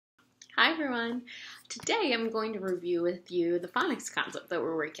Hi everyone! Today I'm going to review with you the phonics concept that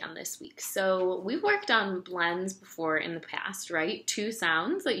we're working on this week. So we've worked on blends before in the past, right? Two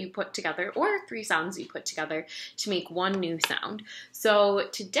sounds that you put together or three sounds you put together to make one new sound. So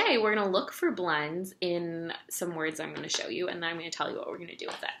today we're going to look for blends in some words I'm going to show you, and then I'm going to tell you what we're going to do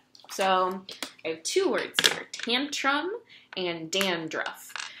with it. So I have two words here, tantrum and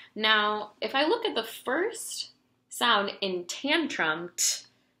dandruff. Now if I look at the first sound in tantrum,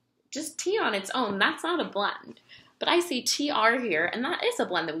 just T on its own, that's not a blend. But I see TR here, and that is a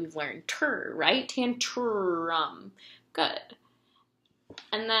blend that we've learned. Tur, right? Tantrum. Good.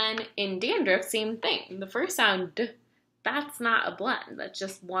 And then in dandruff, same thing. The first sound, D, that's not a blend. That's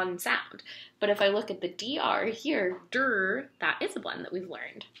just one sound. But if I look at the DR here, dur, that is a blend that we've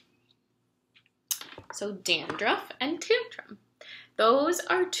learned. So dandruff and tantrum. Those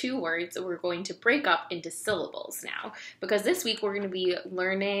are two words that we're going to break up into syllables now, because this week we're going to be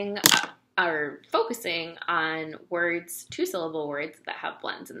learning or focusing on words, two-syllable words that have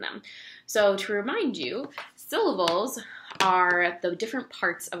blends in them. So to remind you, syllables are the different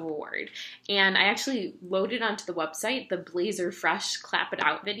parts of a word, and I actually loaded onto the website the Blazer Fresh Clap It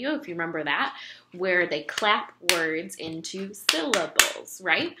Out video, if you remember that, where they clap words into syllables,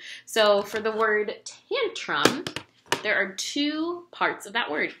 right? So for the word tantrum, there are two parts of that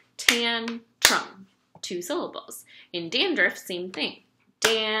word, tantrum, two syllables. In dandruff, same thing,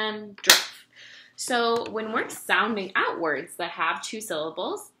 dandruff. So when we're sounding out words that have two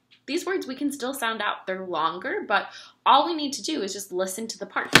syllables, these words we can still sound out. They're longer, but all we need to do is just listen to the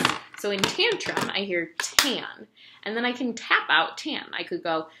parts. So in tantrum, I hear tan, and then I can tap out tan. I could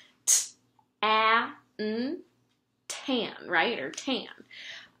go t-a-n, tan, right, or tan.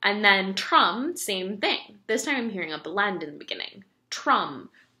 And then trum, same thing. This time I'm hearing a blend in the beginning.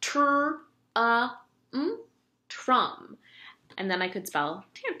 Trum, trum. And then I could spell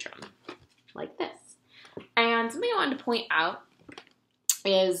tantrum, like this. And something I wanted to point out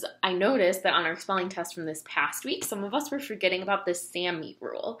is I noticed that on our spelling test from this past week, some of us were forgetting about the SAMI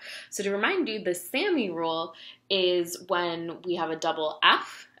rule. So to remind you, the SAMI rule is when we have a double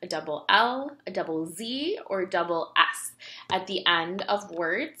F, a double L, a double Z, or a double S at the end of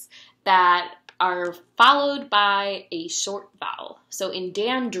words that are followed by a short vowel. So in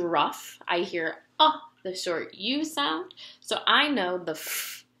dandruff, I hear the short U sound. So I know the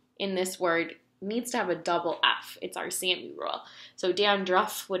F in this word needs to have a double F. It's our SAMI rule. So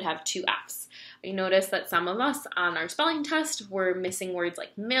dandruff would have two Fs. I noticed that some of us on our spelling test were missing words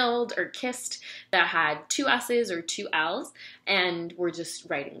like milled or kissed that had two S's or two L's, and we're just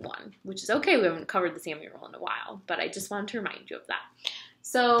writing one, which is okay. We haven't covered the SAMI rule in a while, but I just wanted to remind you of that.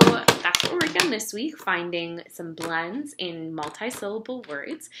 So that's what we're working on this week, finding some blends in multi-syllable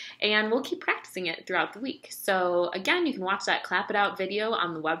words, and we'll keep practicing it throughout the week. So again, you can watch that Clap It Out video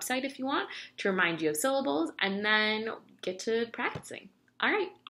on the website if you want to remind you of syllables, and then get to practicing. All right.